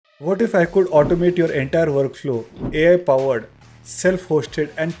What if I could automate your entire workflow, AI powered, self-hosted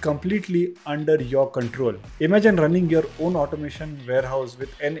and completely under your control? Imagine running your own automation warehouse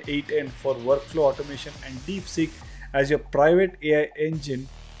with N8N for workflow automation and DeepSeek as your private AI engine,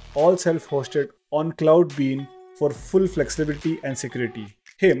 all self-hosted on Cloudbean for full flexibility and security.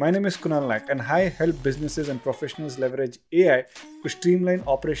 Hey, my name is Kunaal Naik and I help businesses and professionals leverage AI to streamline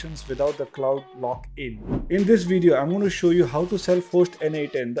operations without the cloud lock-in. In this video, I'm going to show you how to self-host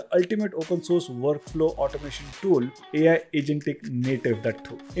N8N, the ultimate open source workflow automation tool, AI agentic native that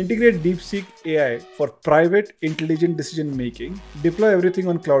too. Integrate DeepSeek AI for private intelligent decision making. Deploy everything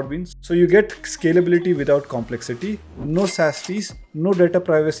on Cloudbean so you get scalability without complexity, no SaaS fees, no data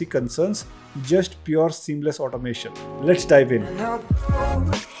privacy concerns, just pure seamless automation. Let's dive in.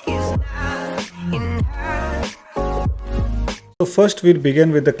 So first we'll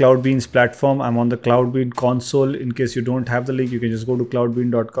begin with the Cloudbean's platform. I'm on the Cloudbean console. In case you don't have the link, you can just go to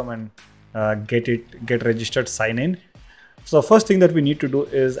cloudbean.com and get registered, sign in. So the first thing that we need to do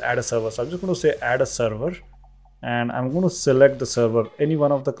is add a server. So I'm just going to say add a server and I'm going to select the server, any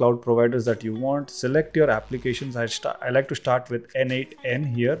one of the cloud providers that you want. Select your applications. I like to start with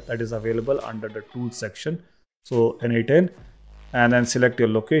N8N here, that is available under the tools section. So N8N, and then select your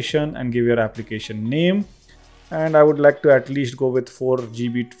location and give your application name. And I would like to at least go with 4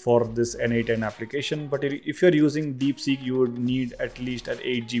 GB for this N8N application. But if you're using DeepSeek, you would need at least an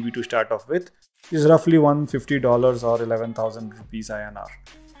 8 GB to start off with. It's roughly $150 or 11,000 rupees INR.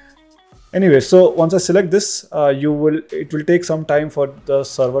 Anyway, so once I select this, it will take some time for the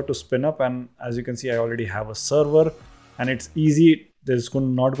server to spin up. And as you can see, I already have a server and it's easy. There's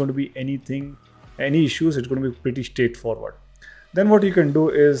not going to be any issues. It's going to be pretty straightforward. Then what you can do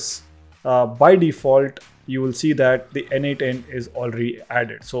is by default, you will see that the N8N is already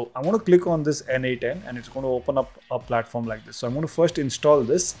added. So I'm going to click on this N8N and it's going to open up a platform like this. So I'm going to first install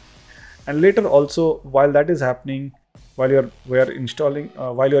this, and later also, while that is happening, while you're installing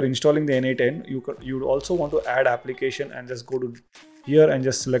the N8N, you also want to add application and just go to here and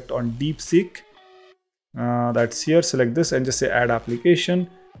just select on DeepSeek. That's here. Select this and just say add application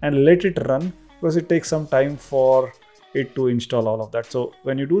and let it run, because it takes some time for it to install all of that. So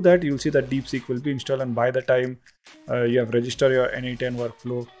when you do that, you'll see that DeepSeek will be installed, and by the time you have registered your N8N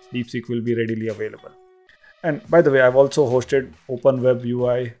workflow, DeepSeek will be readily available. And by the way, I've also hosted Open Web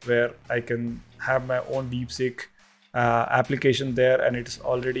UI where I can have my own DeepSeek application there, and it's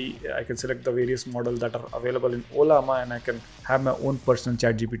already, I can select the various models that are available in Ollama and I can have my own personal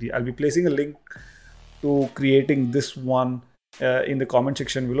ChatGPT. I'll be placing a link to creating this one in the comment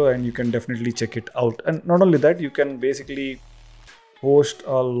section below, and you can definitely check it out. And not only that, you can basically host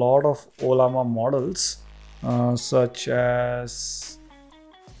a lot of Ollama models such as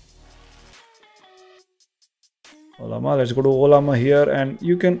Ollama. Let's go to Ollama here, and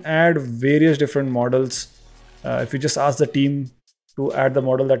you can add various different models. If you just ask the team to add the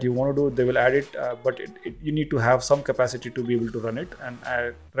model that you want to do, they will add it, but you need to have some capacity to be able to run it, and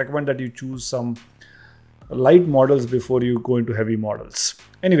I recommend that you choose some light models before you go into heavy models.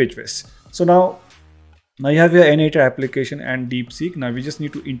 Anyways, so now you have your N8 application and DeepSeek. Now we just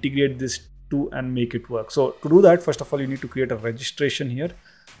need to integrate this two and make it work. So to do that, first of all, you need to create a registration here.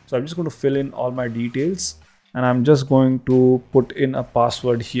 So I'm just going to fill in all my details, and I'm just going to put in a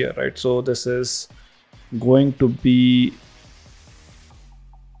password here, right? So this is going to be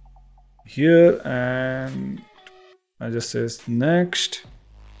here, and I just says next.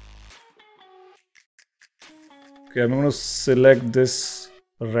 Okay, I'm going to select this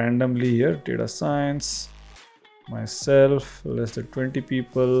randomly here, data science, myself, less than 20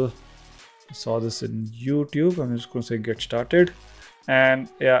 people. I saw this in YouTube. I'm just going to say get started, and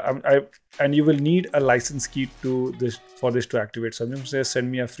yeah, and you will need a license key for this to activate. So I'm going to say send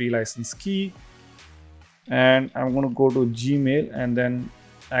me a free license key, and I'm going to go to Gmail and then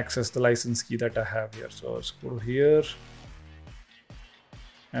access the license key that I have here. So let's go here,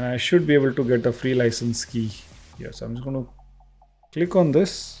 and I should be able to get the free license key here. So I'm just going to click on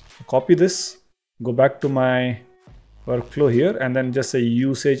this, copy this, go back to my workflow here, and then just say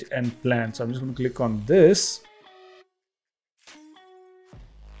usage and plan. So I'm just going to click on this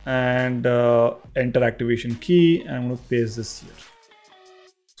and enter activation key, and I'm going to paste this here.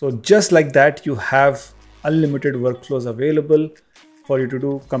 So just like that, you have unlimited workflows available for you to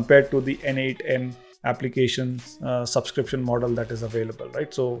do compared to the N8N applications subscription model that is available,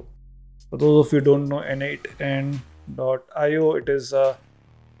 right? So for those of you who don't know N8N.io, it is a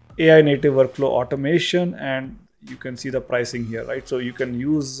AI native workflow automation, and you can see the pricing here, right? So you can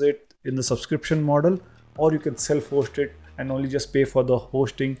use it in the subscription model, or you can self-host it and only just pay for the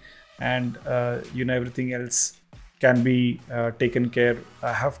hosting and everything else can be taken care,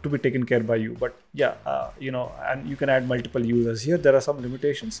 have to be taken care by you. But yeah, and you can add multiple users here. There are some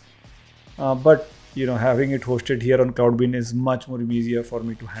limitations, but having it hosted here on Cloudbean is much more easier for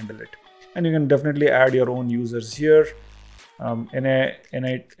me to handle it. And you can definitely add your own users here.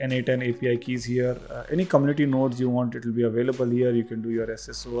 N8N API keys here. Any community nodes you want, it will be available here. You can do your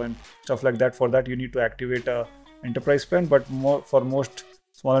SSO and stuff like that. For that, you need to activate a enterprise plan, but for most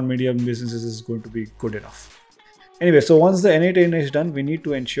small and medium businesses is going to be good enough. Anyway, so once the N8N is done, we need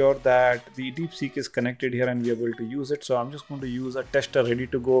to ensure that the DeepSeek is connected here and we are able to use it. So I'm just going to use a tester ready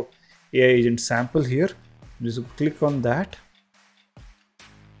to go AI agent sample here. Just click on that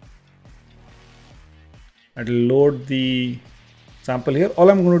and load the sample here. All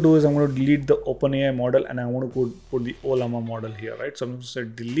I'm going to do is I'm going to delete the OpenAI model and I want to put the Ollama model here, right? So I'm going to say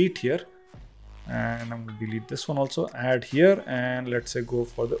delete here, and I'm going to delete this one also, add here, and let's say go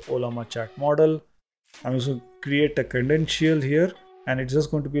for the Ollama chat model. I'm just going to create a credential here, and it's just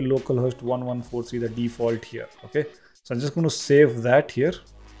going to be localhost 1143, the default here. Okay, so I'm just going to save that here,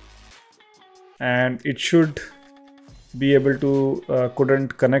 and it should be able to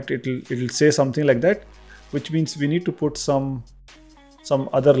couldn't connect. It'll say something like that, which means we need to put some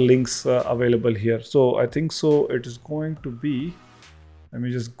other links available here. So I think so it is going to be, let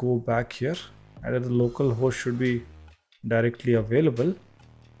me just go back here. Either the local host should be directly available.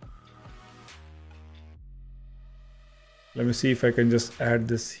 Let me see if I can just add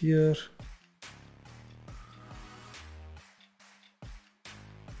this here.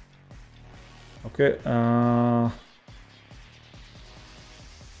 Okay,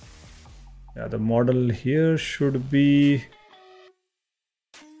 yeah, the model here should be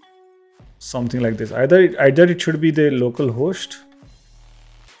something like this. Either it should be the local host,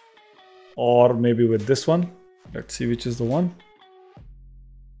 or maybe with this one. Let's see which is the one.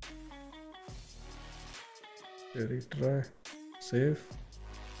 Retry, save.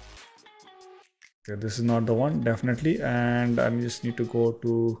 Okay, this is not the one, definitely. And I just need to go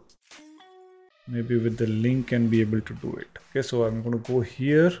to maybe with the link and be able to do it. Okay, so I'm going to go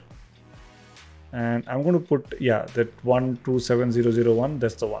here and I'm going to put, yeah, that 127001,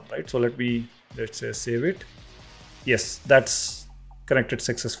 that's the one, right? So let's say save it. Yes, that's connected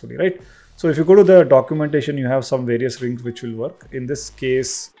successfully, right? So if you go to the documentation, you have some various links which will work. In this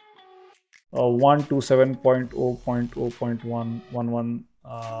case,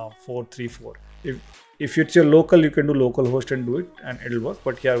 127.0.0.111.434. If it's your local, you can do localhost and do it and it'll work.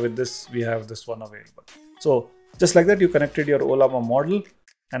 But here with this, we have this one available. So just like that, you connected your Ollama model,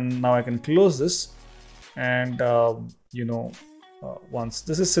 and now I can close this. And once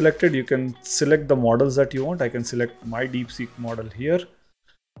this is selected, you can select the models that you want. I can select my DeepSeek model here,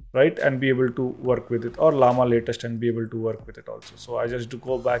 right, and be able to work with it, or Llama latest and be able to work with it also. So I just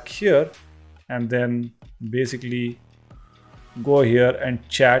go back here and then basically go here and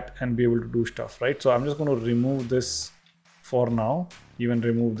chat and be able to do stuff, right? So I'm just going to remove this for now, even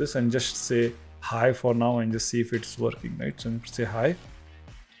remove this, and just say hi for now and just see if it's working, right? So I'm going to say hi,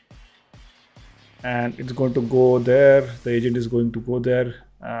 and it's going to go there. The agent is going to go there,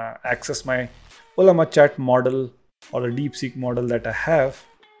 access my Ollama chat model or the DeepSeek model that I have,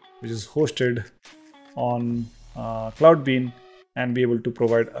 which is hosted on Cloudbean, and be able to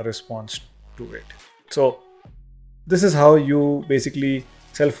provide a response to it. So this is how you basically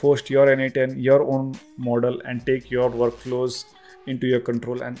self-host your N8N, your own model, and take your workflows into your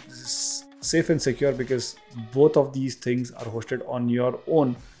control. And this is safe and secure because both of these things are hosted on your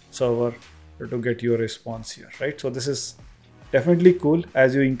own server to get your response here, right? So this is definitely cool.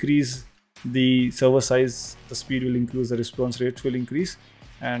 As you increase the server size, the speed will increase, the response rates will increase,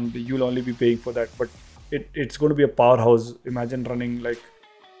 and you'll only be paying for that. But it's going to be a powerhouse. Imagine running like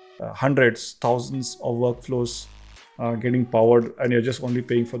hundreds, thousands of workflows getting powered, and you're just only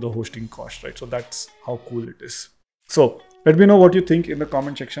paying for the hosting cost, right? So that's how cool it is. So let me know what you think in the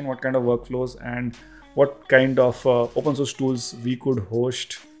comment section, what kind of workflows and what kind of open source tools we could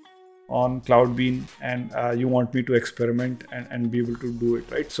host on Cloudbean, and you want me to experiment and be able to do it,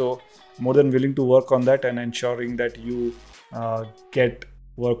 right? So more than willing to work on that and ensuring that you get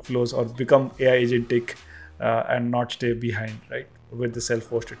workflows or become AI agentic and not stay behind, right, with the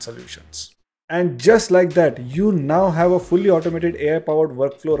self-hosted solutions. And just like that, you now have a fully automated AI-powered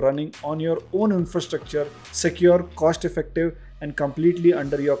workflow running on your own infrastructure, secure, cost-effective, and completely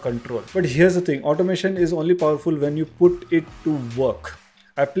under your control. But here's the thing, automation is only powerful when you put it to work.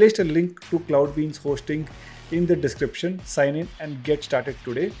 I placed a link to Cloudbean's hosting in the description. Sign in and get started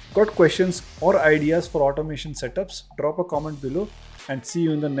today. Got questions or ideas for automation setups? Drop a comment below and see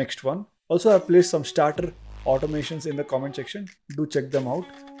you in the next one. Also, I placed some starter automations in the comment section. Do check them out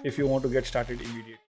if you want to get started immediately.